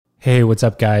Hey, what's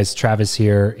up, guys? Travis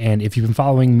here. And if you've been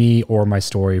following me or my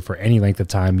story for any length of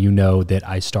time, you know that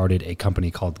I started a company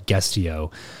called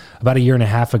Guestio about a year and a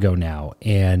half ago now.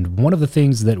 And one of the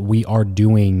things that we are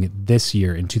doing this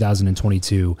year in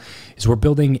 2022 is we're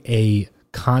building a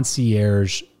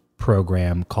concierge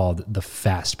program called the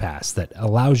Fast Pass that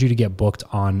allows you to get booked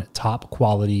on top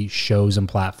quality shows and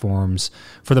platforms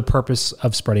for the purpose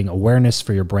of spreading awareness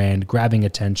for your brand, grabbing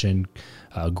attention,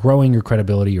 growing your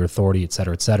credibility, your authority, et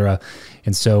cetera, et cetera.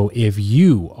 And so if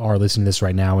you are listening to this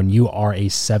right now and you are a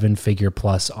 7-figure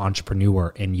plus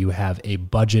entrepreneur and you have a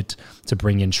budget to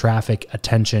bring in traffic,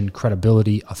 attention,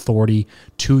 credibility, authority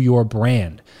to your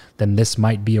brand, then this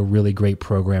might be a really great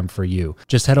program for you.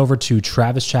 Just head over to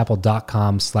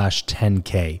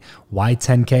travischappell.com/10K. Why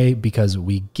 10K? Because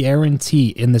we guarantee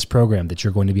in this program that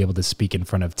you're going to be able to speak in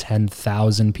front of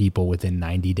 10,000 people within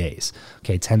 90 days.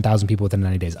 Okay, 10,000 people within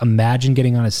 90 days. Imagine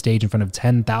getting on a stage in front of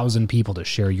 10,000 people to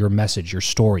share your message, your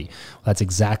story. Well, that's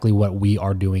exactly what we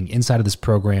are doing inside of this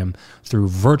program through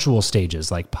virtual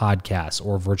stages like podcasts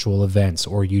or virtual events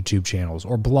or YouTube channels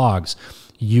or blogs.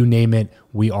 You name it,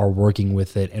 we are working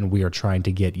with it, and we are trying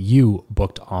to get you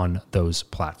booked on those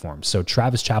platforms. So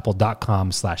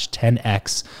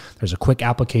travischappell.com/10X. There's a quick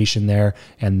application there,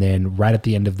 and then right at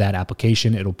the end of that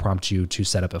application, it'll prompt you to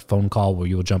set up a phone call where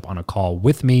you'll jump on a call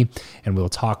with me, and we'll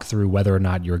talk through whether or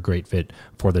not you're a great fit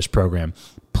for this program.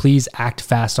 Please act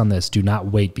fast on this. Do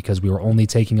not wait, because we are only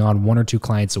taking on 1 or 2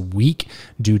 clients a week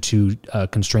due to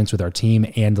constraints with our team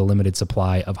and the limited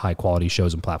supply of high quality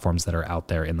shows and platforms that are out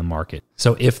there in the market.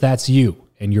 So if that's you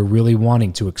and you're really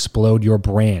wanting to explode your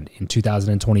brand in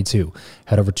 2022,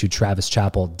 head over to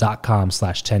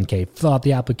travischappell.com/10K, fill out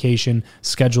the application,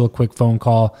 schedule a quick phone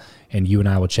call, and you and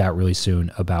I will chat really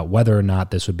soon about whether or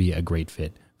not this would be a great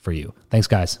fit for you. Thanks,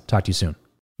 guys. Talk to you soon.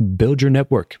 Build Your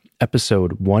Network,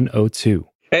 episode 102.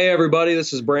 Hey, everybody,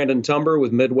 this is Brandon Tumber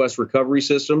with Midwest Recovery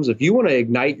Systems. If you want to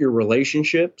ignite your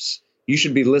relationships, you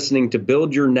should be listening to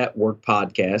Build Your Network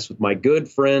podcast with my good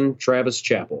friend, Travis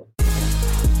Chappell.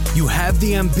 You have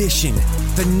the ambition,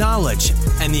 the knowledge,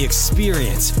 and the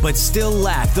experience, but still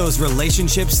lack those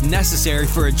relationships necessary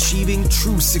for achieving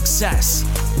true success.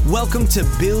 Welcome to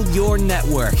Build Your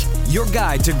Network, your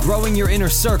guide to growing your inner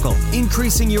circle,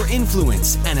 increasing your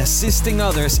influence, and assisting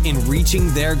others in reaching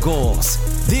their goals.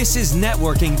 This is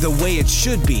networking the way it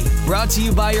should be, brought to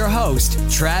you by your host,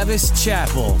 Travis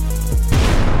Chappell.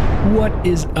 What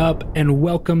is up, and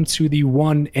welcome to the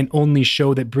one and only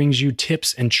show that brings you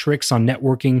tips and tricks on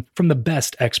networking from the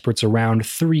best experts around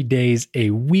 3 days a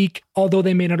week. Although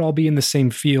they may not all be in the same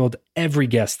field, every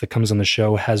guest that comes on the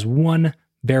show has one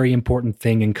very important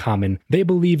thing in common. They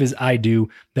believe, as I do,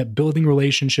 that building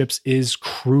relationships is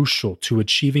crucial to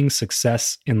achieving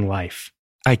success in life.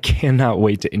 I cannot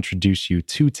wait to introduce you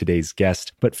to today's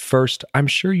guest, but first, I'm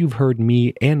sure you've heard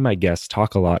me and my guests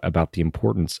talk a lot about the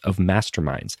importance of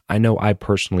masterminds. I know I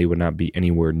personally would not be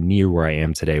anywhere near where I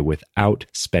am today without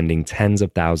spending tens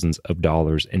of thousands of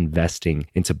dollars investing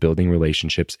into building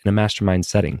relationships in a mastermind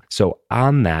setting. So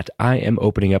on that, I am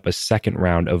opening up a second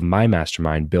round of my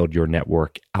mastermind, Build Your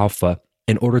Network Alpha,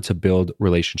 in order to build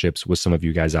relationships with some of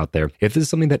you guys out there. If this is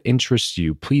something that interests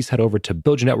you, please head over to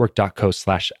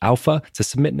buildyournetwork.co/alpha to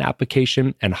submit an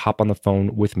application and hop on the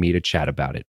phone with me to chat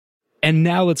about it. And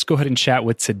now let's go ahead and chat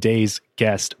with today's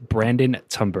guest, Brandon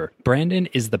Tumber. Brandon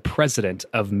is the president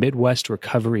of Midwest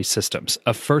Recovery Systems,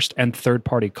 a first and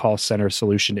third-party call center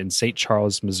solution in St.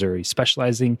 Charles, Missouri,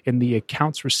 specializing in the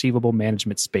accounts receivable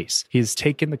management space. He has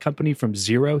taken the company from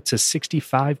 0 to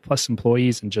 65 plus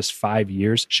employees in just 5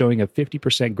 years, showing a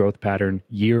 50% growth pattern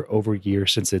year over year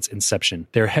since its inception.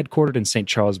 They're headquartered in St.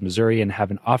 Charles, Missouri, and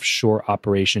have an offshore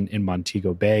operation in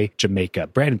Montego Bay, Jamaica.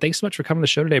 Brandon, thanks so much for coming on the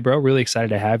show today, bro. Really excited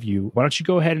to have you. Why don't you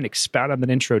go ahead and expound on that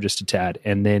intro just a tad,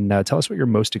 and then tell us what you're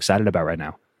most excited about right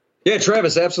now. Yeah,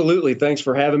 Travis, absolutely. Thanks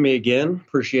for having me again.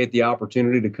 Appreciate the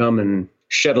opportunity to come and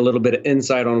shed a little bit of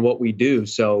insight on what we do.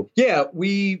 So yeah,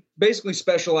 we basically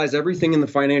specialize everything in the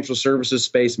financial services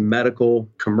space, medical,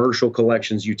 commercial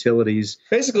collections, utilities,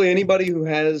 basically anybody who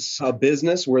has a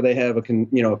business where they have a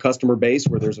customer base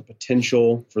where there's a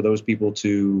potential for those people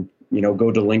to,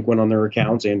 go delinquent on their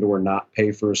accounts and or not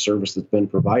pay for a service that's been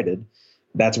provided.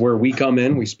 That's where we come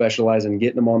in. We specialize in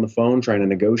getting them on the phone, trying to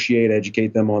negotiate,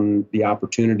 educate them on the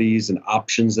opportunities and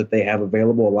options that they have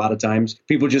available. A lot of times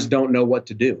people just don't know what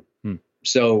to do.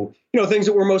 So, things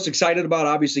that we're most excited about,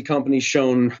 obviously companies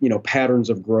shown, patterns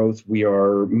of growth. We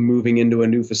are moving into a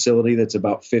new facility that's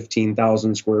about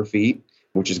 15,000 square feet,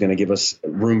 which is going to give us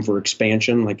room for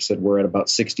expansion. Like I said, we're at about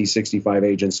 60, 65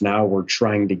 agents now. We're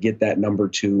trying to get that number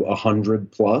to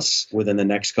 100 plus within the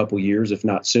next couple years, if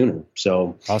not sooner.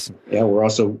 So awesome. Yeah, we're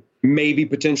also maybe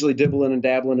potentially dibbling and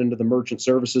dabbling into the merchant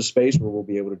services space where we'll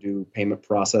be able to do payment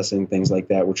processing, things like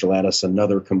that, which will add us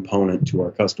another component to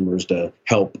our customers to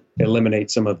help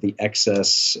eliminate some of the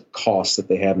excess costs that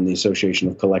they have in the association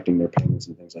of collecting their payments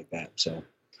and things like that. So.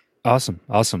 Awesome.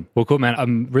 Well, cool, man.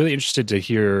 I'm really interested to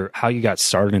hear how you got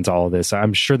started into all of this.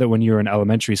 I'm sure that when you were in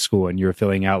elementary school and you were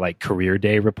filling out like career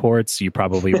day reports, you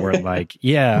probably weren't like,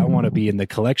 yeah, I want to be in the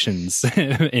collections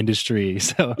industry.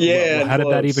 So yeah, how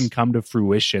did that even come to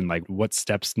fruition? Like what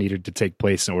steps needed to take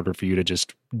place in order for you to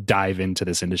just dive into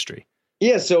this industry?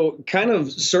 Yeah, so kind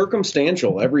of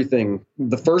circumstantial, everything.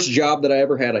 The first job that I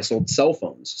ever had, I sold cell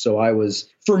phones. So I was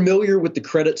familiar with the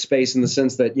credit space in the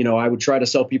sense that, I would try to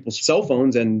sell people cell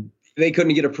phones and they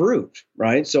couldn't get approved,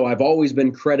 right? So I've always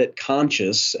been credit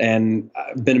conscious and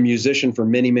I've been a musician for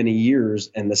many, many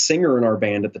years. And the singer in our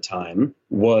band at the time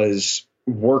was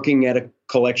working at a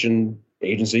collection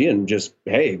agency and just,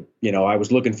 hey, I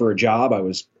was looking for a job. I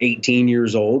was 18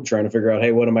 years old trying to figure out,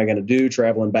 hey, what am I going to do?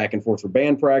 Traveling back and forth for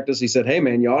band practice. He said, hey,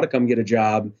 man, you ought to come get a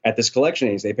job at this collection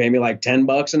agency. They pay me like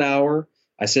 $10 an hour.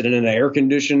 I sit in an air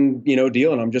conditioned,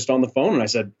 deal, and I'm just on the phone. And I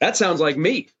said, that sounds like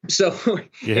me. So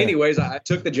anyways, I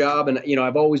took the job and,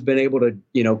 I've always been able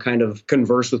to, kind of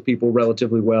converse with people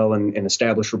relatively well and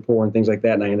establish rapport and things like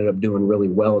that. And I ended up doing really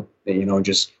well,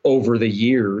 just over the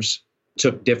years.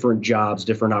 Took different jobs,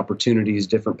 different opportunities,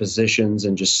 different positions,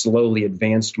 and just slowly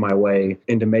advanced my way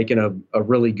into making a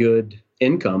really good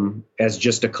income as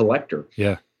just a collector.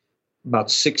 Yeah. About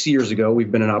 6 years ago,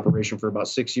 we've been in operation for about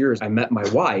 6 years. I met my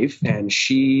wife, and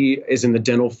she is in the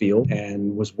dental field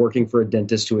and was working for a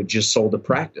dentist who had just sold a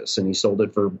practice, and he sold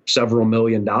it for several $1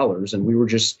 million. And we were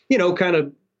just, kind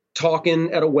of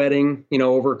talking at a wedding,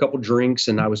 over a couple drinks.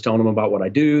 And I was telling him about what I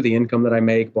do, the income that I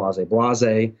make, blase,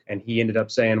 blase. And he ended up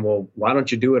saying, well, why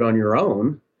don't you do it on your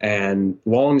own? And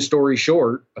long story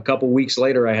short, a couple weeks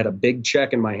later, I had a big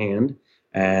check in my hand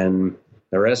and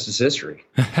the rest is history.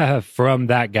 From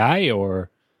that guy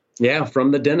or? Yeah,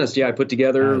 from the dentist. Yeah, I put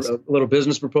together a little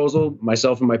business proposal,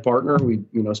 myself and my partner. We,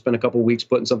 spent a couple of weeks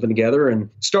putting something together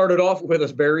and started off with a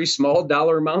very small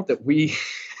dollar amount that we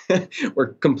were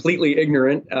completely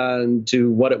ignorant to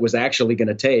what it was actually going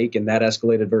to take. And that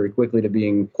escalated very quickly to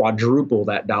being quadruple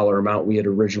that dollar amount we had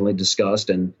originally discussed.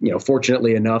 And,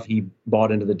 fortunately enough, he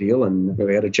bought into the deal and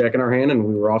we had a check in our hand and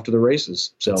we were off to the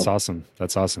races. So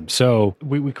That's awesome. So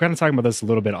we kind of talking about this a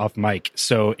little bit off mic.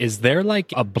 So is there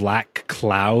like a black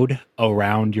cloud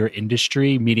around your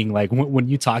industry? Meaning like when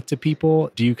you talk to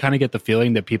people, do you kind of get the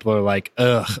feeling that people are like,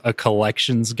 ugh, a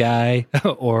collections guy?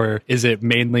 Or is it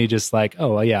mainly just like,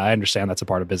 oh, yeah, I understand that's a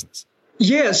part of business?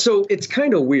 Yeah, so it's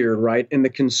kind of weird, right? In the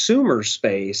consumer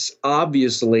space,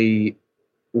 obviously,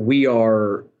 we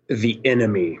are the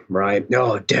enemy, right?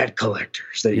 No, debt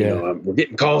collectors. We're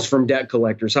getting calls from debt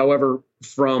collectors. However,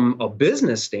 from a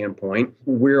business standpoint,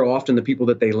 we're often the people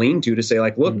that they lean to say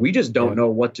like, look, we just don't know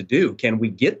what to do. Can we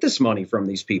get this money from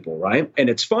these people, right? And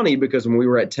it's funny because when we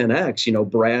were at 10X,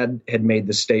 Brad had made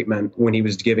the statement when he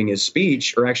was giving his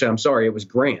speech, or actually, I'm sorry, it was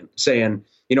Grant saying,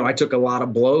 I took a lot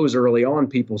of blows early on.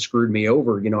 People screwed me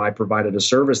over. I provided a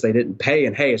service they didn't pay.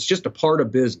 And hey, it's just a part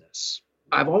of business.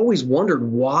 I've always wondered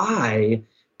why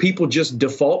people just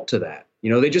default to that.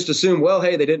 They just assume, well,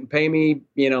 hey, they didn't pay me.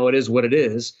 It is what it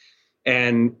is.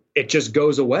 And it just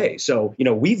goes away. So,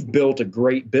 we've built a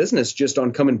great business just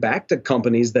on coming back to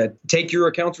companies that take your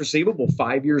accounts receivable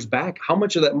 5 years back. How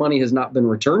much of that money has not been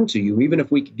returned to you? Even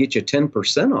if we could get you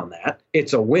 10% on that,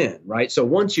 it's a win, right? So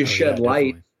once you shed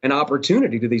light an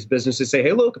opportunity to these businesses, say,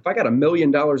 hey, look, if I got $1 million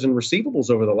in receivables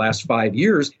over the last 5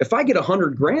 years, if I get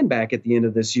 $100,000 back at the end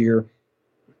of this year,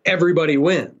 everybody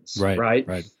wins,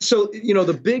 right? So,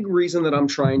 the big reason that I'm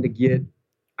trying to get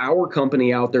our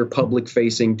company out there public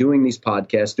facing, doing these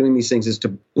podcasts, doing these things is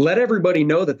to let everybody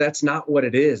know that that's not what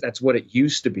it is. That's what it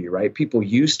used to be, right? People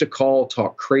used to call,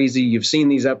 talk crazy. You've seen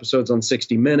these episodes on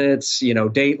 60 Minutes,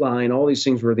 Dateline, all these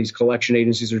things where these collection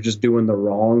agencies are just doing the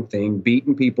wrong thing,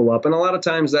 beating people up. And a lot of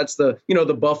times that's the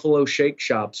Buffalo shake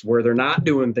shops where they're not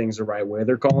doing things the right way.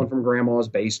 They're calling from grandma's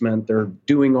basement. They're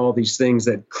doing all these things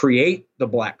that create the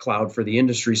black cloud for the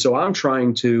industry. So I'm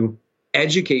trying to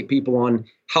educate people on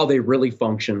how they really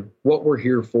function, what we're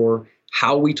here for,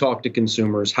 how we talk to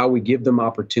consumers, how we give them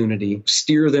opportunity,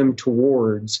 steer them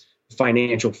towards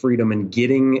financial freedom and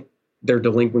getting their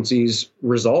delinquencies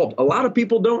resolved. A lot of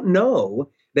people don't know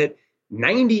that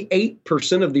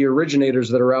 98% of the originators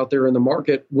that are out there in the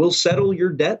market will settle your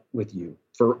debt with you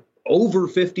for over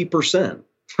 50%.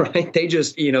 Right? They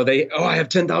just, I have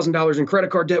 $10,000 in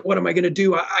credit card debt. What am I going to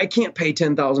do? I can't pay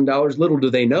 $10,000. Little do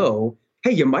they know,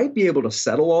 hey, you might be able to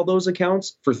settle all those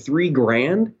accounts for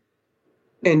 $3,000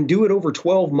 and do it over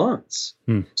 12 months.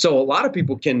 So a lot of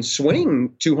people can swing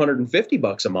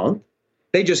 $250 a month.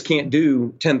 They just can't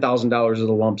do $10,000 as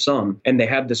a lump sum. And they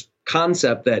have this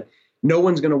concept that no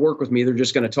one's going to work with me. They're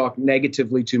just going to talk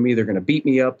negatively to me. They're going to beat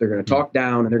me up. They're going to talk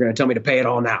down, and they're going to tell me to pay it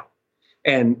all now.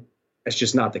 And that's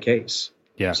just not the case.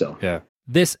 Yeah.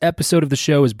 This episode of the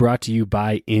show is brought to you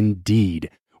by Indeed.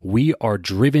 We are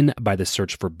driven by the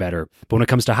search for better. But when it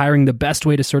comes to hiring, the best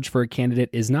way to search for a candidate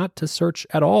is not to search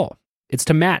at all. It's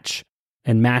to match,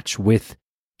 and match with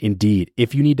Indeed.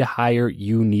 If you need to hire,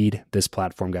 you need this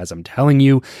platform, guys. I'm telling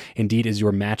you, Indeed is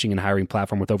your matching and hiring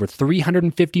platform with over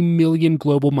 350 million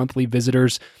global monthly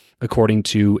visitors, according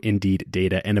to Indeed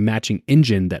data, and a matching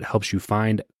engine that helps you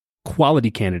find quality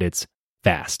candidates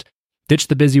fast. Ditch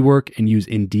the busy work and use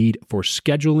Indeed for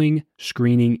scheduling,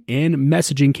 screening, and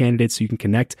messaging candidates so you can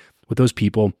connect with those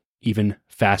people even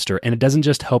faster. And it doesn't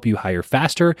just help you hire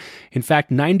faster. In fact,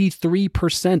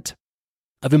 93%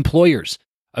 of employers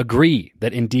agree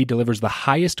that Indeed delivers the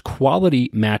highest quality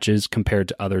matches compared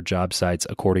to other job sites,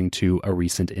 according to a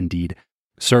recent Indeed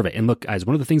survey. And look, guys,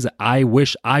 one of the things that I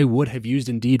wish I would have used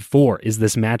Indeed for is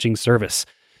this matching service.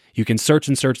 You can search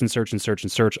and search and search and search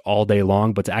and search all day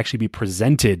long, but to actually be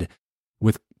presented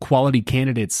with quality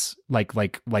candidates, like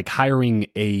hiring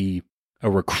a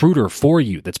recruiter for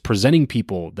you that's presenting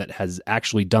people that has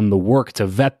actually done the work to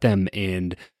vet them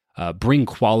and bring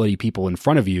quality people in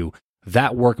front of you.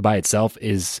 That work by itself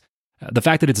is the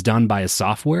fact that it's done by a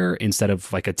software instead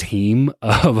of like a team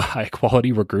of high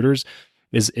quality recruiters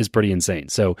is pretty insane.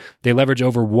 So they leverage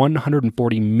over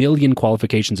 140 million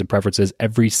qualifications and preferences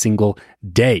every single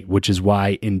day, which is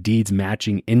why Indeed's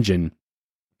matching engine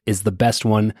is the best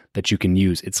one that you can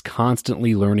use. It's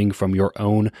constantly learning from your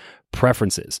own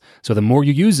preferences. So the more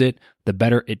you use it, the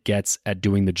better it gets at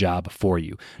doing the job for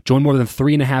you. Join more than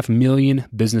 3.5 million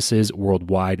businesses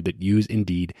worldwide that use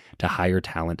Indeed to hire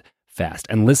talent fast.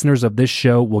 And listeners of this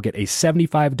show will get a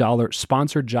 $75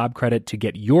 sponsored job credit to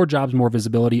get your jobs more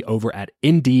visibility over at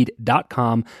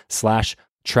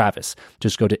Indeed.com/Travis.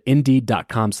 Just go to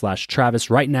Indeed.com/Travis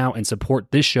right now and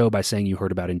support this show by saying you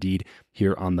heard about Indeed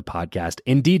here on the podcast.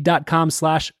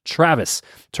 Indeed.com/Travis.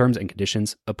 Terms and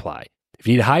conditions apply. If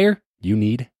you need to hire, you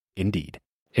need Indeed.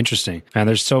 Interesting. And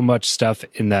there's so much stuff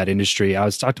in that industry. I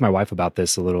was talking to my wife about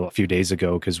this a few days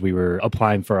ago because we were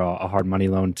applying for a hard money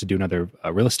loan to do another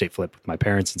real estate flip with my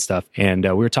parents and stuff. And we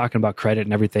were talking about credit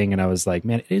and everything. And I was like,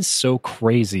 man, it is so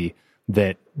crazy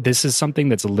that this is something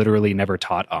that's literally never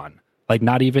taught on. Like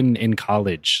not even in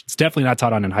college. It's definitely not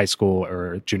taught on in high school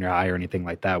or junior high or anything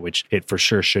like that, which it for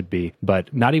sure should be.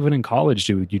 But not even in college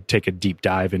do you take a deep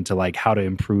dive into like how to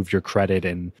improve your credit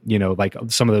and, you know, like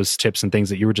some of those tips and things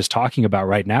that you were just talking about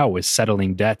right now with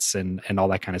settling debts and all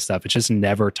that kind of stuff. It's just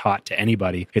never taught to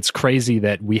anybody. It's crazy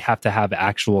that we have to have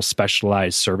actual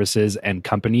specialized services and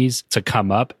companies to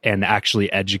come up and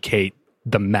actually educate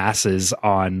the masses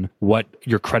on what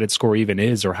your credit score even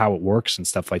is or how it works and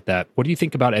stuff like that. What do you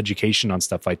think about education on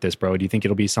stuff like this, bro? Do you think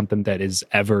it'll be something that is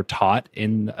ever taught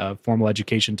in a formal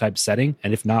education type setting?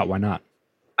 And if not, why not?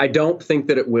 I don't think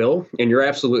that it will. And you're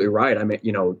absolutely right. I mean,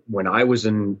 you know, when I was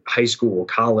in high school,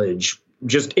 college,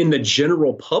 just in the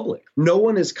general public, no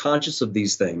one is conscious of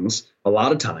these things a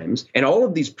lot of times. And all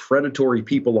of these predatory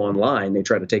people online, they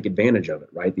try to take advantage of it,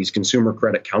 right? These consumer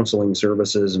credit counseling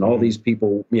services and all these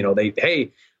people, you know,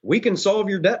 hey, we can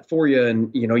solve your debt for you. And,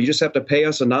 you know, you just have to pay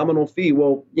us a nominal fee.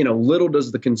 Well, you know, little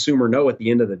does the consumer know at the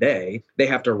end of the day, they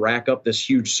have to rack up this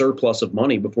huge surplus of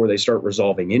money before they start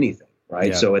resolving anything.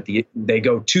 Right. Yeah. So they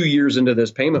go 2 years into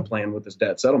this payment plan with this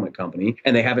debt settlement company,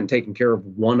 and they haven't taken care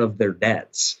of one of their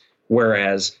debts.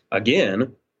 Whereas,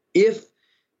 again, if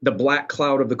the black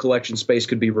cloud of the collection space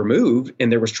could be removed and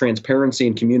there was transparency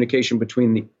and communication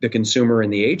between the consumer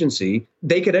and the agency,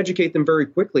 they could educate them very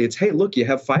quickly. It's, hey, look, you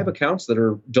have 5 accounts that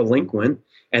are delinquent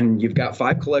and you've got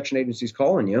 5 collection agencies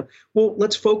calling you. Well,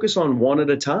 let's focus on one at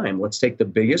a time. Let's take the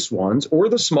biggest ones or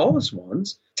the smallest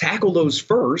ones, tackle those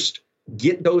first,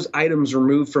 get those items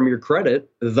removed from your credit,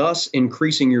 thus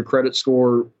increasing your credit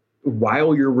score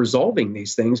while you're resolving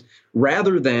these things,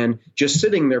 rather than just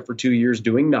sitting there for 2 years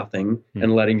doing nothing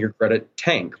and letting your credit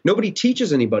tank. Nobody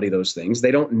teaches anybody those things. They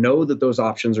don't know that those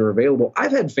options are available.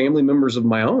 I've had family members of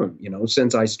my own, you know,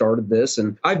 since I started this,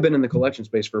 and I've been in the collection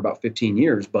space for about 15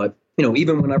 years. But, you know,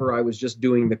 even whenever I was just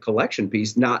doing the collection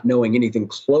piece, not knowing anything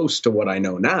close to what I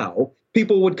know now,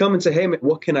 people would come and say, hey, man,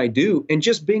 what can I do? And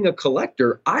just being a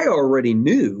collector, I already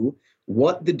knew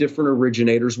what the different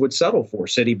originators would settle for.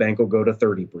 Citibank will go to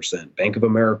 30%. Bank of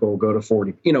America will go to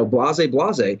 40%, you know,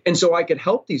 blase. And so I could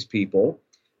help these people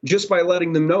just by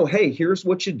letting them know, hey, here's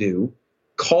what you do.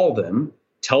 Call them,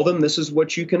 tell them this is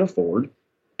what you can afford,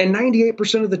 And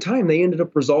 98% of the time, they ended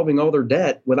up resolving all their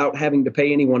debt without having to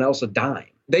pay anyone else a dime.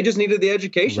 They just needed the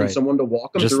education, someone to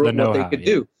walk them through what they could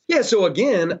do. Yeah. So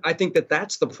again, I think that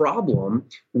that's the problem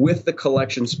with the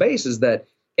collection space, is that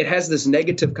it has this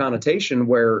negative connotation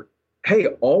where, hey,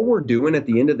 all we're doing at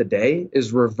the end of the day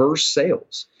is reverse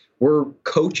sales. We're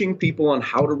coaching people on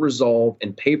how to resolve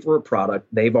and pay for a product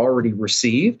they've already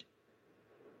received,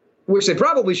 which they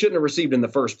probably shouldn't have received in the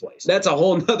first place. That's a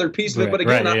whole nother piece of it. But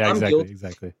again,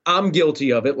 I'm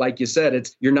guilty of it. Like you said,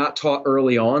 you're not taught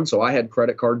early on. So I had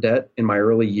credit card debt in my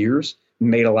early years,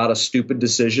 made a lot of stupid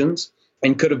decisions,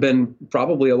 and could have been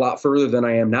probably a lot further than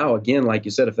I am now. Again, like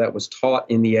you said, if that was taught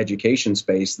in the education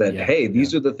space, that, hey,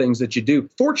 these are the things that you do.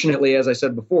 Fortunately, as I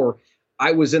said before,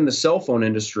 I was in the cell phone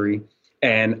industry,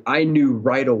 and I knew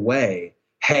right away,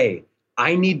 hey,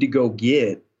 I need to go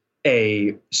get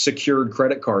a secured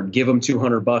credit card, give them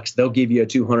 $200, they'll give you a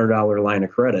 $200 line of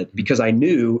credit, because I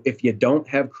knew if you don't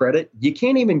have credit, you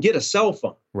can't even get a cell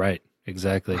phone. Right.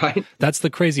 Exactly. Right. That's the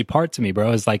crazy part to me,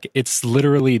 bro, is like, it's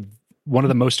literally one of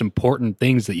the most important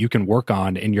things that you can work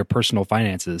on in your personal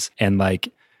finances. And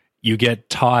like, you get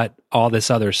taught all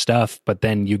this other stuff, but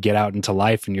then you get out into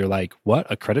life and you're like,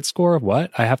 what? A credit score?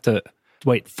 What? I have to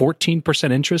wait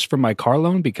 14% interest from my car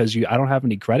loan because I don't have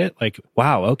any credit? Like,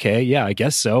 wow, okay, yeah, I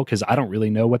guess so, because I don't really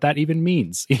know what that even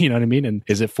means. You know what I mean? And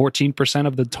is it 14%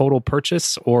 of the total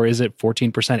purchase, or is it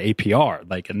 14% APR?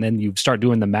 Like, and then you start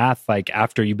doing the math, like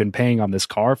after you've been paying on this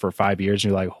car for 5 years, and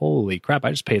you're like, holy crap,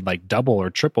 I just paid like double or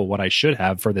triple what I should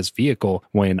have for this vehicle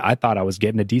when I thought I was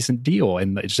getting a decent deal.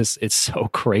 And it's so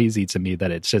crazy to me that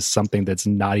it's just something that's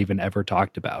not even ever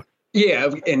talked about. Yeah,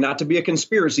 and not to be a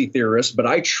conspiracy theorist, but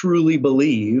I truly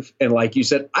believe, and like you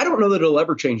said, I don't know that it'll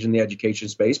ever change in the education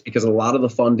space, because a lot of the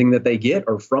funding that they get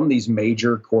are from these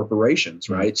major corporations,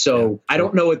 right? So I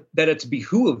don't know that it's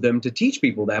behoove them to teach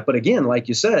people that. But again, like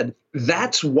you said,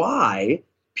 that's why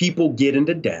people get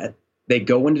into debt. They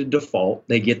go into default,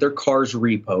 they get their cars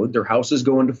repoed, their houses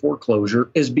go into foreclosure,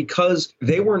 is because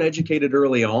they weren't educated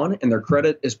early on and their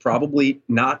credit is probably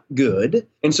not good.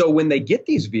 And so when they get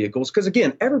these vehicles, because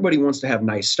again, everybody wants to have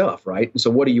nice stuff, right? And so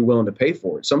what are you willing to pay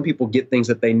for it? Some people get things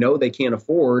that they know they can't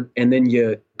afford, and then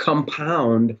you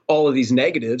compound all of these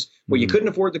negatives. Well, you couldn't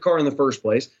afford the car in the first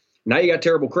place. Now you got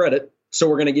terrible credit, so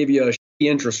we're going to give you a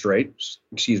interest rate,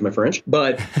 excuse my French,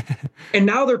 but, and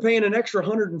now they're paying an extra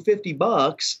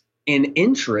 $150 in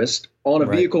interest on a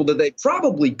vehicle that they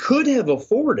probably could have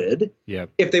afforded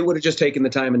if they would have just taken the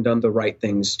time and done the right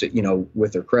things to,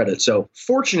 with their credit. So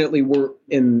fortunately, we're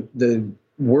in the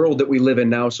world that we live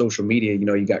in now, social media,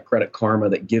 you got Credit Karma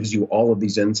that gives you all of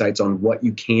these insights on what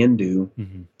you can do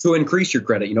to increase your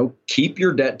credit. Keep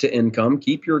your debt to income,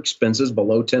 keep your expenses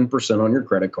below 10% on your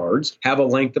credit cards, have a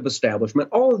length of establishment.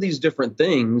 All of these different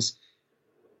things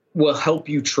will help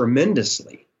you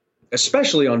tremendously,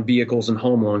 especially on vehicles and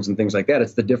home loans and things like that.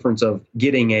 It's the difference of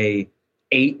getting a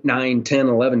 8, 9, 10,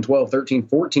 11, 12, 13,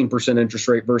 14% interest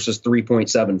rate versus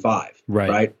 3.75,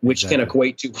 right? Which can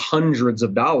equate to hundreds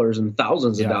of dollars and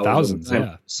thousands of dollars.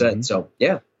 So,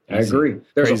 I agree.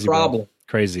 There's a problem. Bro.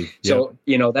 Crazy. So,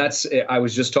 I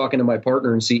was just talking to my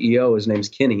partner and CEO, his name's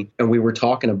Kenny, and we were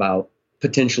talking about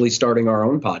potentially starting our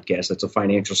own podcast that's a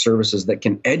financial services that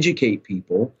can educate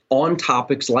people on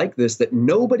topics like this that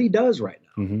nobody does right now.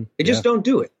 They just don't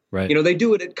do it. Right. They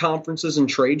do it at conferences and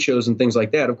trade shows and things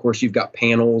like that. Of course, you've got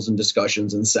panels and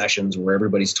discussions and sessions where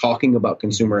everybody's talking about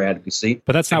consumer advocacy.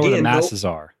 But that's not where the masses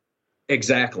are.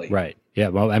 Exactly. Right. Yeah.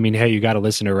 Well, I mean, hey, you got a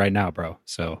listener right now, bro.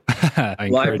 So I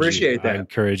appreciate that. I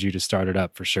encourage you to start it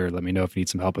up for sure. Let me know if you need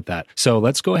some help with that. So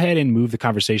let's go ahead and move the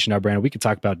conversation now, Brandon. We could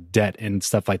talk about debt and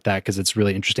stuff like that because it's a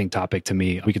really interesting topic to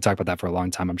me. We could talk about that for a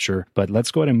long time, I'm sure. But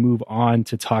let's go ahead and move on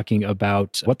to talking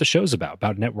about what the show's about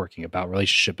networking, about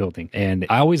relationship building. And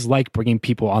I always like bringing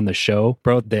people on the show,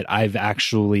 bro, that I've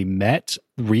actually met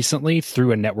recently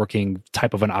through a networking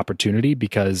type of an opportunity,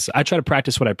 because I try to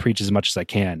practice what I preach as much as I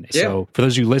can. Yeah. So for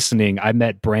those of you listening, I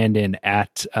met Brandon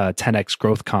at 10X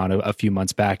GrowthCon a few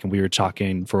months back, and we were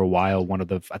talking for a while.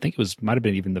 I think might have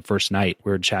been even the first night.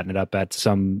 We were chatting it up at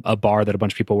a bar that a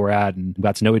bunch of people were at, and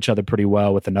got to know each other pretty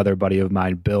well with another buddy of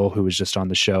mine, Bill, who was just on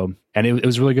the show. And it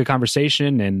was a really good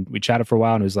conversation, and we chatted for a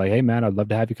while, and it was like, hey man, I'd love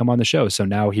to have you come on the show. So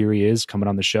now here he is coming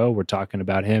on the show. We're talking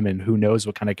about him, and who knows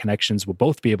what kind of connections we'll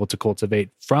both be able to cultivate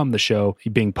from the show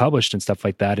being published and stuff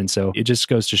like that. And so it just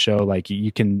goes to show, like,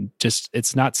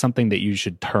 it's not something that you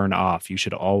should turn off. You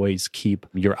should always keep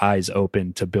your eyes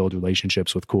open to build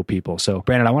relationships with cool people. So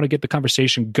Brandon, I want to get the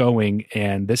conversation going.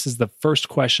 And this is the first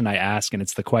question I ask, and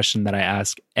it's the question that I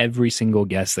ask every single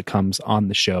guest that comes on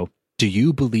the show. Do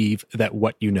you believe that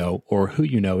what you know or who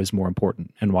you know is more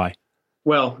important, and why?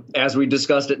 Well, as we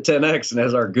discussed at 10X, and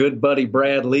as our good buddy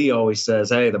Brad Lee always says,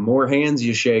 hey, the more hands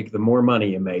you shake, the more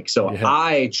money you make. So yeah.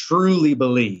 I truly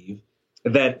believe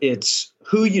that it's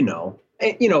who you know.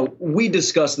 And, we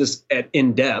discuss this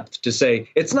in depth to say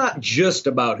it's not just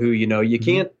about who you know. You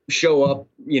can't show up,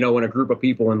 in a group of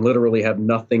people and literally have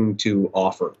nothing to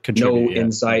offer, no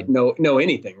insight, no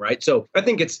anything, right? So I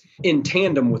think it's in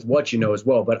tandem with what you know as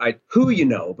well. But who you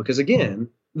know, because again,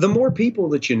 the more people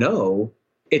that you know,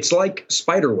 it's like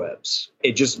spider webs.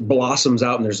 It just blossoms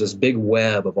out and there's this big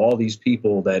web of all these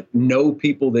people that know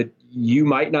people that you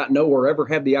might not know or ever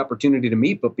have the opportunity to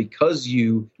meet. But because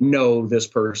you know this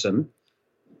person,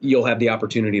 you'll have the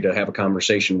opportunity to have a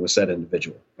conversation with said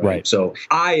individual. Right. So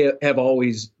I have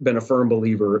always been a firm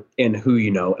believer in who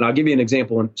you know. And I'll give you an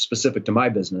example specific to my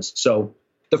business. So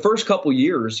the first couple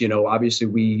years, obviously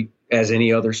we, as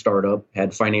any other startup,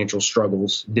 had financial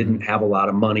struggles, didn't have a lot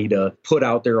of money to put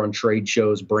out there on trade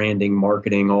shows, branding,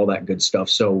 marketing, all that good stuff.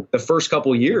 So the first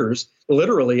couple years,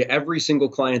 literally every single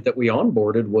client that we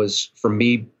onboarded was from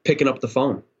me picking up the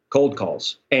phone, cold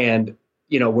calls. And,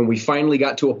 when we finally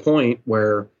got to a point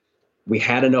where we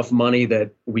had enough money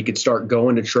that we could start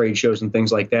going to trade shows and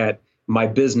things like that, my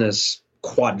business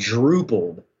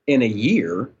quadrupled in a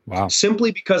year. Wow.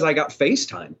 Simply because I got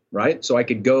FaceTime, right? So I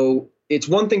could go. It's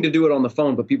one thing to do it on the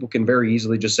phone, but people can very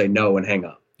easily just say no and hang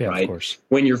up, right? Of course.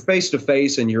 When you're face to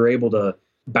face and you're able to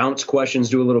bounce questions,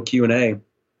 do a little Q&A,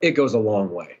 it goes a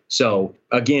long way. So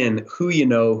again, who you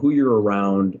know, who you're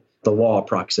around, the law of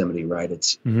proximity, right?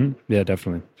 It's yeah,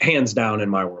 definitely hands down in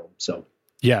my world. So.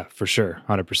 Yeah, for sure.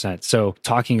 100%. So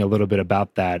talking a little bit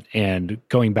about that and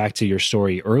going back to your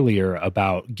story earlier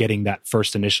about getting that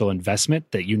first initial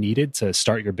investment that you needed to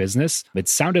start your business, it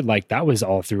sounded like that was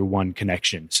all through one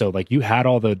connection. So like you had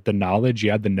all the knowledge,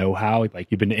 you had the know-how, like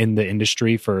you've been in the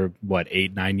industry for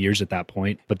 8-9 years at that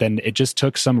point. But then it just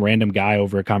took some random guy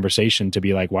over a conversation to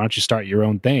be like, why don't you start your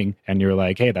own thing? And you're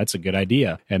like, hey, that's a good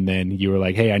idea. And then you were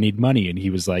like, hey, I need money. And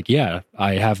he was like, yeah,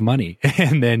 I have money.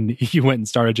 And then you went and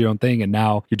started your own thing. And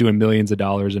now you're doing millions of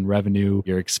dollars in revenue.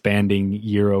 You're expanding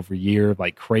year over year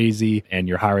like crazy, and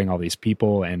you're hiring all these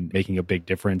people and making a big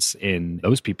difference in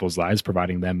those people's lives,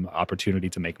 providing them opportunity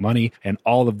to make money. And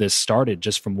all of this started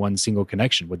just from one single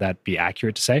connection. Would that be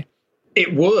accurate to say?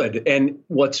 It would. And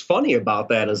what's funny about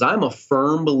that is I'm a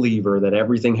firm believer that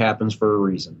everything happens for a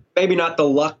reason. Maybe not the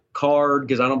luck card,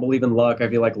 because I don't believe in luck. I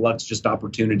feel like luck's just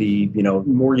opportunity. The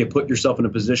more you put yourself in a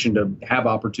position to have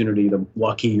opportunity, the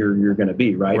luckier you're going to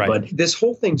be, right? But this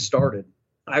whole thing started.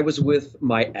 I was with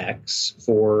my ex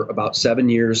for about 7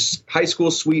 years, high school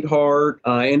sweetheart.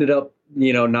 I ended up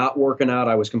not working out.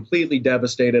 I was completely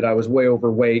devastated. I was way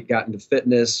overweight, got into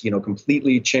fitness,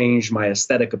 completely changed my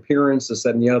aesthetic appearance, this,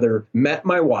 that, and the other. Met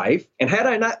my wife. And had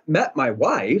I not met my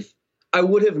wife, I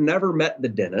would have never met the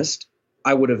dentist.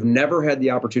 I would have never had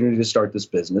the opportunity to start this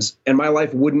business. And my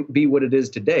life wouldn't be what it is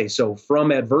today. So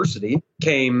from adversity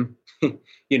came,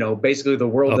 basically the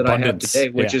world abundance that I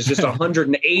have today, which is just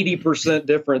 180%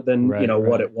 different than,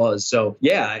 what it was. So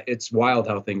yeah, it's wild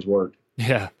how things work.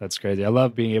 Yeah, that's crazy. I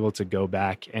love being able to go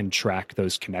back and track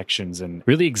those connections and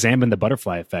really examine the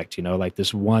butterfly effect, like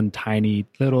this one tiny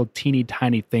little teeny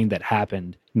tiny thing that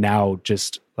happened now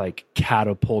just like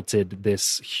catapulted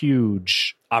this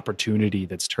huge opportunity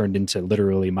that's turned into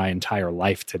literally my entire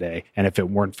life today. And if it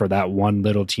weren't for that one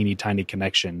little teeny tiny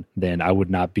connection, then I would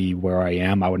not be where I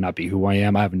am. I would not be who I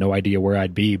am. I have no idea where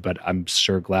I'd be, but I'm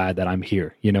sure glad that I'm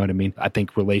here. You know what I mean? I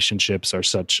think relationships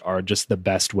are just the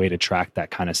best way to track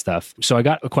that kind of stuff. So I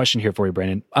got a question here for you,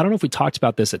 Brandon. I don't know if we talked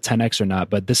about this at 10X or not,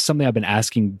 but this is something I've been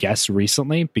asking guests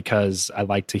recently because I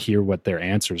like to hear what their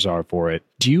answers are for it.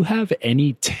 Do you have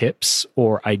any tips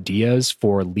or ideas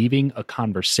for leaving a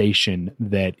conversation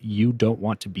that you don't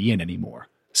want to be in anymore?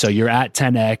 So you're at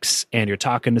 10X and you're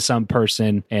talking to some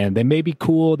person and they may be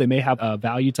cool. They may have a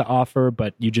value to offer,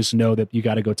 but you just know that you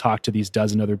got to go talk to these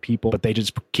dozen other people, but they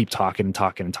just keep talking and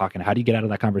talking and talking. How do you get out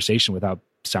of that conversation without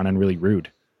sounding really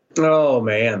rude? Oh,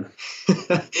 man.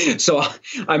 So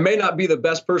I may not be the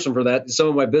best person for that. Some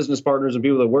of my business partners and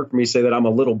people that work for me say that I'm a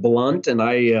little blunt, and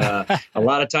I a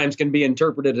lot of times can be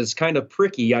interpreted as kind of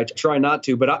pricky. I try not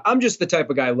to, but I'm just the type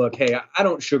of guy, look, hey, I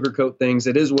don't sugarcoat things.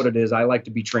 It is what it is. I like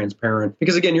to be transparent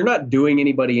because, again, you're not doing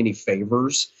anybody any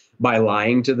favors by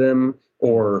lying to them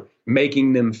or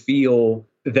making them feel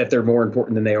that they're more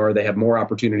important than they are. They have more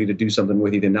opportunity to do something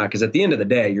with you than not. Because at the end of the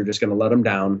day, you're just going to let them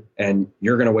down and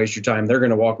you're going to waste your time. They're going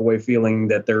to walk away feeling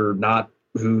that they're not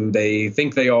who they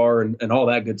think they are and all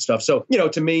that good stuff. So,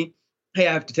 to me, hey,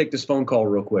 I have to take this phone call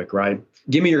real quick, right?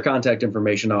 Give me your contact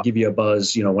information. I'll give you a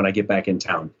buzz, when I get back in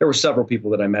town. There were several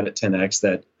people that I met at 10X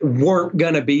that weren't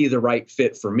going to be the right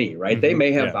fit for me, right? They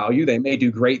may have value. They may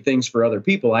do great things for other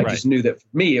people. I just knew that for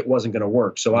me, it wasn't going to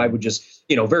work. So I would just,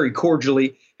 very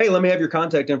cordially, hey, let me have your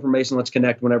contact information. Let's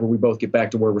connect whenever we both get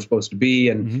back to where we're supposed to be.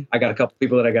 And I got a couple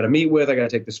people that I got to meet with. I got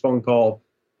to take this phone call.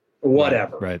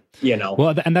 Whatever. Right.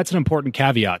 Well, and that's an important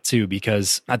caveat too,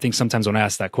 because I think sometimes when I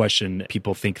ask that question,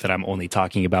 people think that I'm only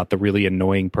talking about the really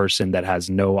annoying person that has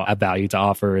no value to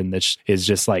offer and that is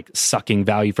just like sucking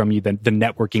value from you. The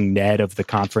networking Ned of the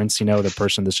conference, the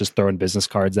person that's just throwing business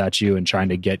cards at you and trying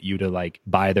to get you to like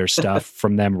buy their stuff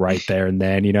from them right there and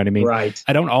then, you know what I mean? Right.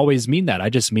 I don't always mean that.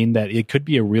 I just mean that it could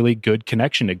be a really good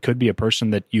connection. It could be a person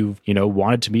that you've,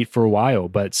 wanted to meet for a while,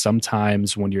 but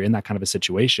sometimes when you're in that kind of a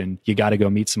situation, you got to go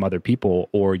meet some other people,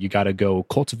 or you got to go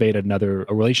cultivate a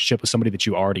relationship with somebody that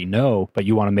you already know, but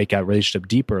you want to make that relationship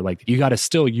deeper. Like you got to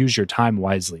still use your time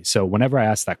wisely. So whenever I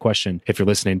ask that question, if you're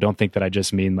listening, don't think that I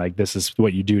just mean like this is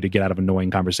what you do to get out of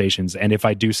annoying conversations. And if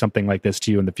I do something like this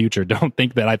to you in the future, don't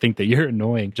think that I think that you're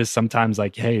annoying. Just sometimes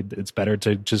like, hey, it's better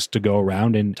to go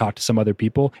around and talk to some other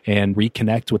people and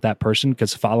reconnect with that person,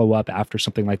 because follow up after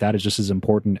something like that is just as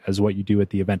important as what you do at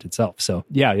the event itself. So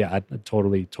yeah, I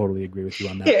totally agree with you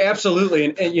on that. Yeah, absolutely.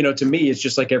 And to me, it's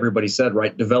just like everybody said,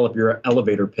 right? Develop your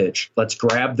elevator pitch. Let's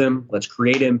grab them. Let's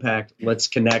create impact. Let's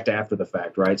connect after the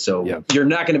fact, right? So you're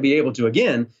not going to be able to,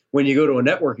 again, when you go to a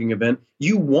networking event,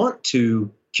 you want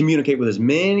to communicate with as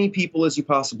many people as you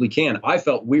possibly can. I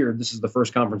felt weird. This is the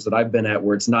first conference that I've been at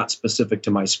where it's not specific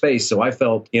to my space. So I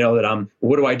felt, that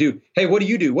what do I do? Hey, what do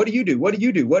you do? What do you do? What do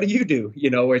you do? What do you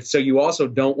do? So you also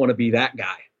don't want to be that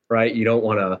guy. Right? You don't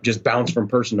want to just bounce from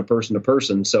person to person to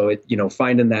person. So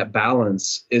finding that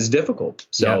balance is difficult.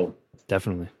 So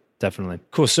definitely.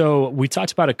 Cool. So we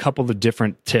talked about a couple of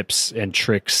different tips and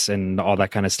tricks and all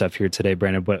that kind of stuff here today,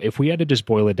 Brandon. But if we had to just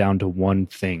boil it down to one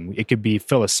thing, it could be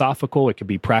philosophical, it could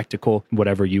be practical,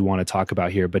 whatever you want to talk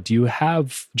about here. But do you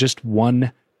have just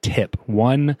one tip,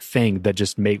 one thing that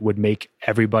just would make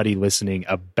everybody listening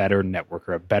a better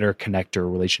networker, a better connector,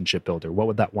 relationship builder? What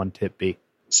would that one tip be?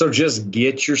 So just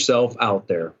get yourself out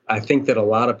there. I think that a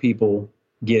lot of people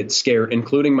get scared,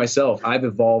 including myself. I've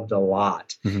evolved a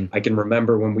lot. I can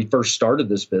remember when we first started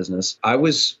this business, I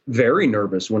was very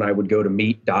nervous when I would go to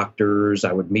meet doctors.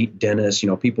 I would meet dentists,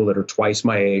 people that are twice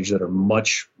my age, that are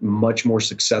much, much more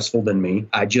successful than me.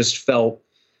 I just felt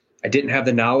I didn't have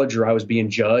the knowledge, or I was being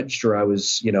judged, or I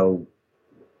was,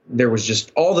 there was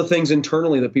just all the things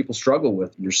internally that people struggle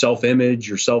with, your self-image,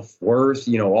 your self-worth,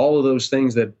 all of those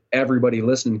things that everybody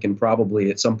listening can probably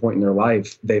at some point in their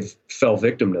life, they've fell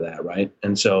victim to that. Right.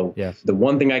 And so the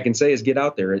one thing I can say is get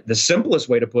out there. The simplest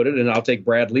way to put it, and I'll take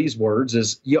Brad Lee's words,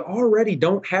 is you already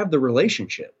don't have the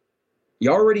relationship.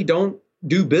 You already don't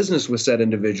do business with said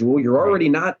individual. You're already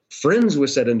not friends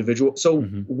with said individual. So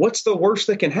what's the worst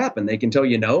that can happen? They can tell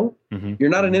you no.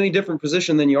 You're not in any different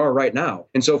position than you are right now.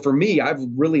 And so for me, I've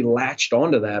really latched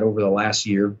onto that over the last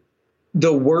year.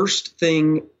 The worst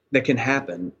thing that can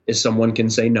happen is someone can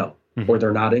say no, or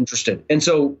they're not interested. And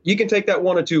so you can take that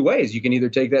one of two ways. You can either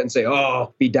take that and say,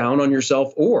 oh, be down on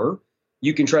yourself, or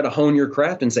you can try to hone your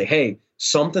craft and say, hey,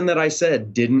 something that I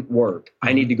said didn't work.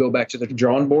 I need to go back to the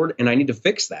drawing board and I need to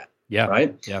fix that. Yeah.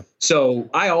 Right. Yeah. So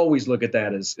I always look at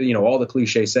that as, all the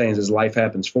cliche sayings is life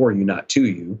happens for you, not to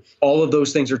you. All of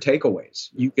those things are takeaways.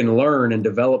 You can learn and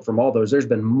develop from all those. There's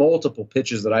been multiple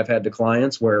pitches that I've had to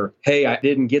clients where, hey, I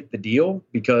didn't get the deal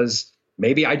because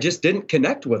maybe I just didn't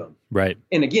connect with them. Right.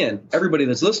 And again, everybody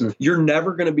that's listening, you're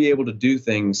never going to be able to do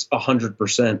things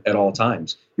 100% at all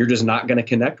times. You're just not going to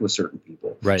connect with certain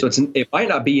people. Right. So it might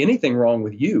not be anything wrong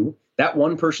with you. That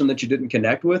one person that you didn't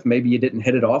connect with, maybe you didn't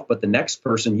hit it off, but the next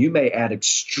person, you may add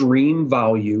extreme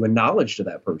value and knowledge to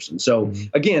that person. So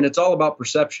again, it's all about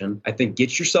perception. I think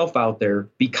get yourself out there,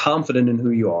 be confident in who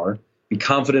you are, be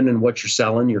confident in what you're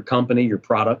selling, your company, your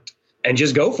product, and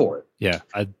just go for it. Yeah,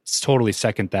 I totally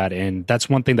second that. And that's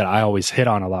one thing that I always hit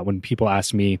on a lot when people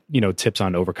ask me, tips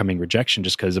on overcoming rejection,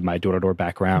 just because of my door-to-door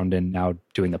background and now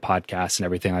doing the podcast and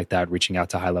everything like that, reaching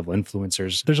out to high-level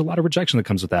influencers. There's a lot of rejection that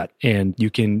comes with that. And you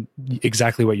can,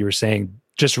 exactly what you were saying,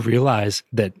 just realize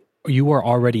that you are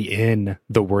already in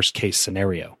the worst case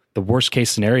scenario. The worst case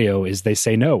scenario is they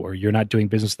say no, or you're not doing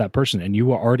business with that person. And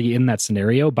you are already in that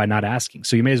scenario by not asking.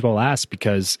 So you may as well ask,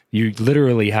 because you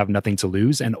literally have nothing to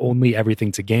lose and only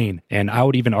everything to gain. And I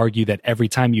would even argue that every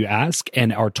time you ask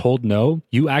and are told no,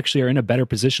 you actually are in a better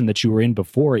position that you were in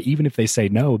before, even if they say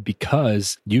no,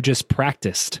 because you just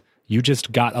practiced. You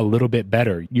just got a little bit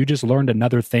better. You just learned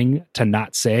another thing to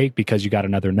not say because you got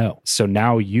another no. So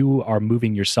now you are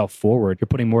moving yourself forward. You're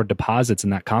putting more deposits in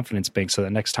that confidence bank so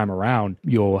that next time around,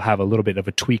 you'll have a little bit of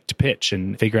a tweaked pitch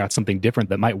and figure out something different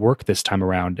that might work this time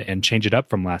around and change it up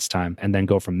from last time and then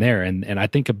go from there. And I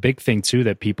think a big thing too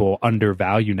that people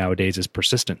undervalue nowadays is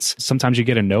persistence. Sometimes you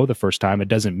get a no the first time. It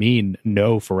doesn't mean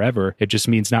no forever. It just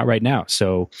means not right now.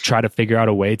 So try to figure out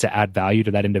a way to add value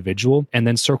to that individual and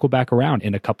then circle back around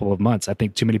in a couple of months. I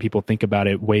think too many people think about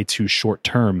it way too short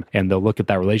term, and they'll look at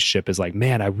that relationship as like,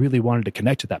 man, I really wanted to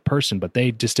connect with that person, but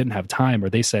they just didn't have time,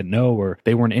 or they said no, or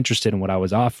they weren't interested in what I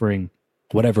was offering,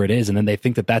 whatever it is. And then they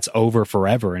think that that's over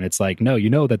forever. And it's like, no, you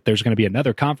know that there's going to be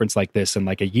another conference like this in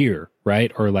like a year,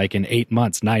 right? Or like in 8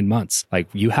 months, 9 months. Like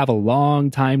you have a long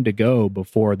time to go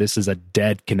before this is a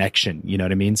dead connection. You know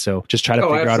what I mean? So just try to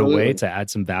figure out a way to add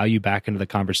some value back into the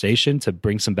conversation, to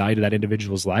bring some value to that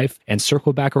individual's life, and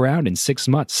circle back around in 6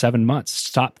 months, 7 months.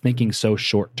 Stop thinking so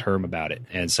short term about it.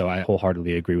 And so I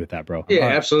wholeheartedly agree with that, bro. Yeah,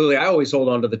 absolutely. I always hold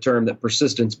on to the term that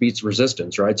persistence beats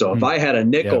resistance, right? So if I had a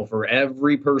nickel for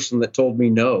every person that told me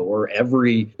no, or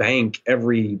every bank,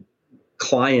 every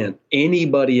client,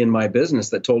 anybody in my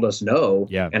business that told us no,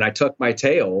 and I tucked my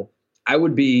tail, I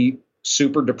would be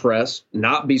super depressed,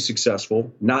 not be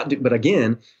successful, but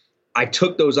again, I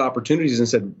took those opportunities and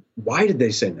said, why did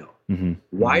they say no?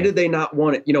 Why did they not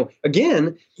want it? You know,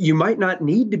 again, you might not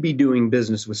need to be doing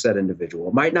business with said individual.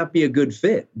 It might not be a good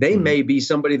fit. They may be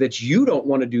somebody that you don't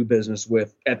want to do business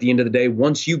with at the end of the day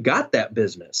once you got that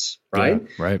business, right?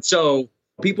 Yeah, right. So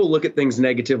people look at things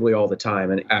negatively all the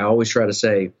time. And I always try to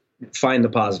say, find the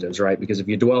positives, right? Because if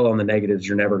you dwell on the negatives,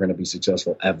 you're never going to be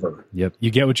successful ever. Yep.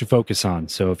 You get what you focus on.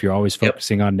 So if you're always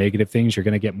focusing on negative things, you're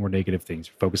going to get more negative things.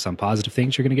 You focus on positive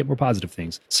things, you're going to get more positive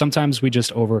things. Sometimes we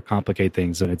just overcomplicate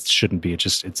things and it shouldn't be.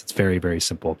 It's very, very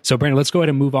simple. So Brandon, let's go ahead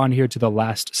and move on here to the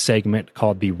last segment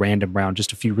called the random round.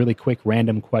 Just a few really quick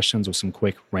random questions with some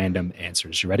quick random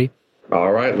answers. You ready?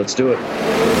 All right, let's do it.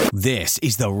 This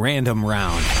is the random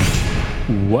round.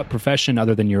 What profession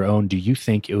other than your own do you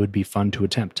think it would be fun to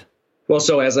attempt? Well,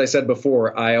 so as I said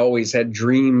before, I always had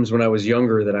dreams when I was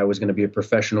younger that I was going to be a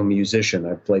professional musician.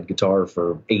 I've played guitar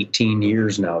for 18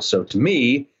 years now. So to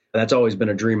me, that's always been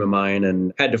a dream of mine,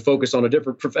 and had to focus on a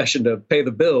different profession to pay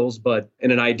the bills. But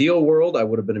in an ideal world, I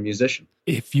would have been a musician.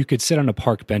 If you could sit on a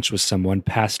park bench with someone,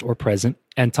 past or present,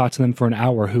 and talk to them for an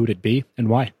hour, who would it be and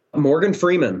why? Morgan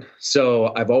Freeman.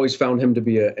 So I've always found him to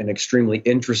be an extremely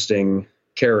interesting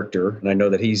character. And I know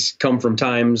that he's come from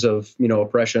times of,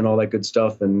 oppression, all that good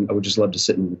stuff. And I would just love to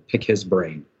sit and pick his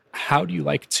brain. How do you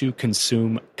like to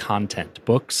consume content?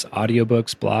 Books,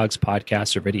 audiobooks, blogs,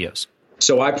 podcasts, or videos?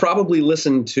 So I probably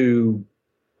listen to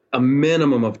a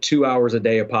minimum of 2 hours a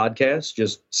day of podcasts,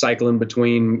 just cycling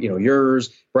between,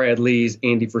 yours, Brad Lee's,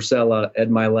 Andy Frisella, Ed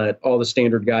Milet, all the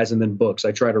standard guys, and then books.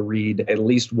 I try to read at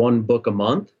least one book a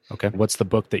month. Okay. What's the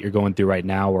book that you're going through right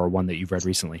now, or one that you've read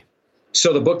recently?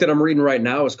 So the book that I'm reading right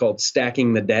now is called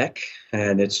Stacking the Deck,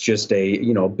 and it's just a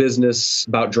business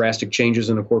about drastic changes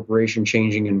in a corporation,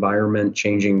 changing environment,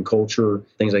 changing culture,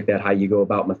 things like that, how you go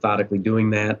about methodically doing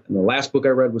that. And the last book I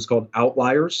read was called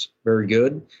Outliers. Very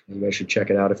good. You guys should check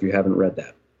it out if you haven't read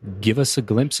that. Give us a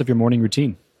glimpse of your morning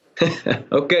routine.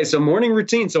 Okay, so morning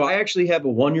routine. So I actually have a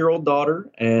 1-year-old daughter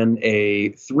and a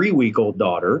 3-week-old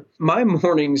daughter. My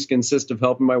mornings consist of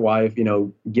helping my wife,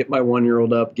 get my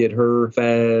 1-year-old up, get her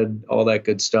fed, all that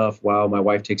good stuff, while my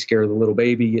wife takes care of the little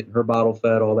baby, getting her bottle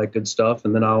fed, all that good stuff.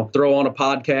 And then I'll throw on a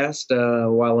podcast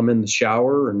while I'm in the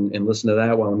shower and listen to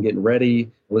that while I'm getting ready.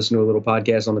 Listen to a little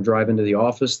podcast on the drive into the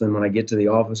office. Then when I get to the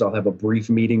office, I'll have a brief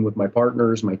meeting with my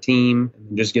partners, my team,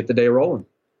 and just get the day rolling.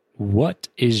 What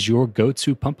is your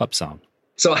go-to pump-up song?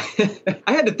 So I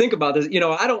had to think about this.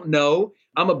 I don't know.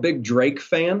 I'm a big Drake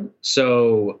fan.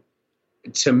 So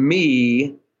to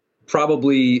me,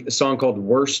 probably a song called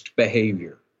Worst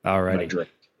Behavior. All right.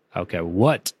 Drake. Okay.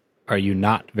 What are you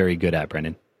not very good at,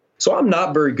 Brendan? So I'm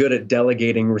not very good at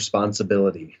delegating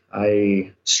responsibility.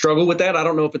 I struggle with that. I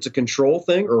don't know if it's a control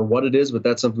thing or what it is, but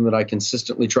that's something that I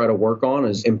consistently try to work on,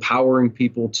 is empowering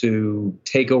people to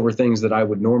take over things that I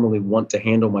would normally want to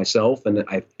handle myself. And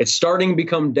it's starting to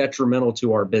become detrimental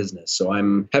to our business. So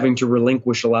I'm having to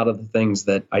relinquish a lot of the things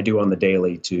that I do on the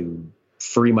daily to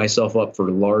free myself up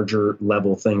for larger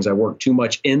level things. I work too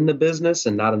much in the business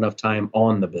and not enough time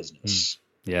on the business.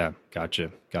 Yeah,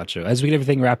 gotcha. As we get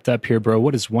everything wrapped up here, bro,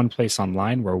 what is one place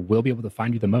online where we'll be able to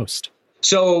find you the most?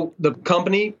 So the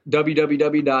company,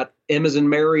 www.M as in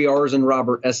Mary, R as in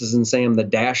Robert, S as in Sam, the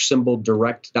dash symbol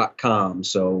direct.com.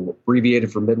 So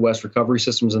abbreviated for Midwest Recovery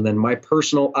Systems. And then my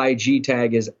personal IG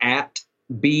tag is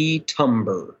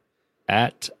 @BTumber.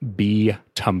 at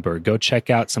Tumber. Go check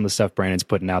out some of the stuff Brandon's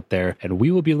putting out there, and we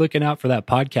will be looking out for that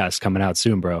podcast coming out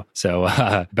soon, bro. So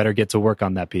better get to work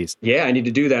on that piece. Yeah, I need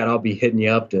to do that. I'll be hitting you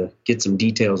up to get some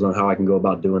details on how I can go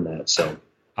about doing that. So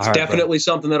it's definitely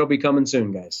something that'll be coming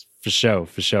soon, guys. For sure.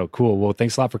 Cool. Well,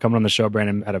 thanks a lot for coming on the show,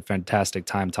 Brandon. Had a fantastic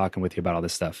time talking with you about all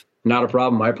this stuff. Not a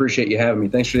problem. I appreciate you having me.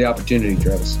 Thanks for the opportunity,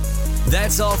 Travis.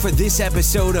 That's all for this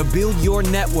episode of Build Your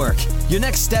Network. Your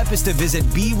next step is to visit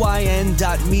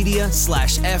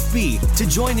byn.media/FB to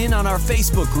join in on our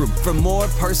Facebook group for more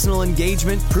personal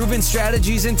engagement, proven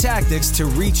strategies, and tactics to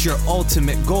reach your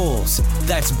ultimate goals.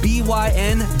 That's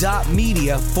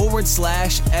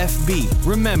byn.media/FB.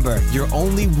 Remember, you're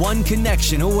only one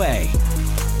connection away.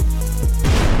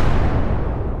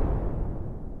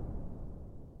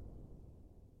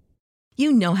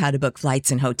 You know how to book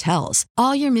flights and hotels.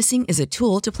 All you're missing is a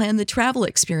tool to plan the travel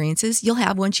experiences you'll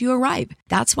have once you arrive.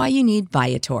 That's why you need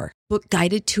Viator. Book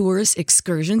guided tours,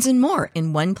 excursions, and more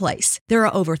in one place. There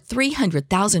are over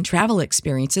 300,000 travel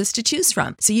experiences to choose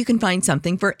from, so you can find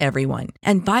something for everyone.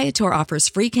 And Viator offers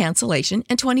free cancellation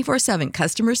and 24/7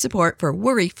 customer support for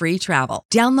worry-free travel.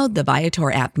 Download the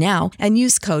Viator app now and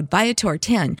use code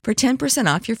Viator10 for 10%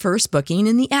 off your first booking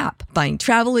in the app. Find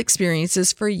travel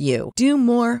experiences for you. Do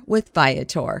more with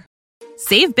Viator.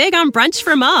 Save big on brunch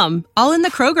for mom, all in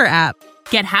the Kroger app.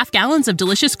 Get half gallons of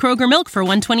delicious Kroger milk for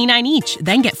 $1.29 each.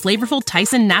 Then get flavorful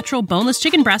Tyson natural boneless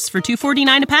chicken breasts for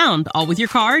 $2.49 a pound, all with your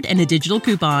card and a digital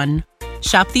coupon.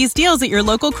 Shop these deals at your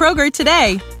local Kroger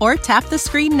today, or tap the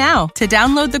screen now to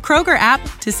download the Kroger app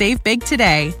to save big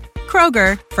today.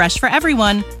 Kroger, fresh for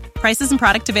everyone. Prices and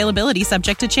product availability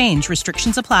subject to change.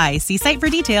 Restrictions apply. See site for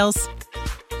details.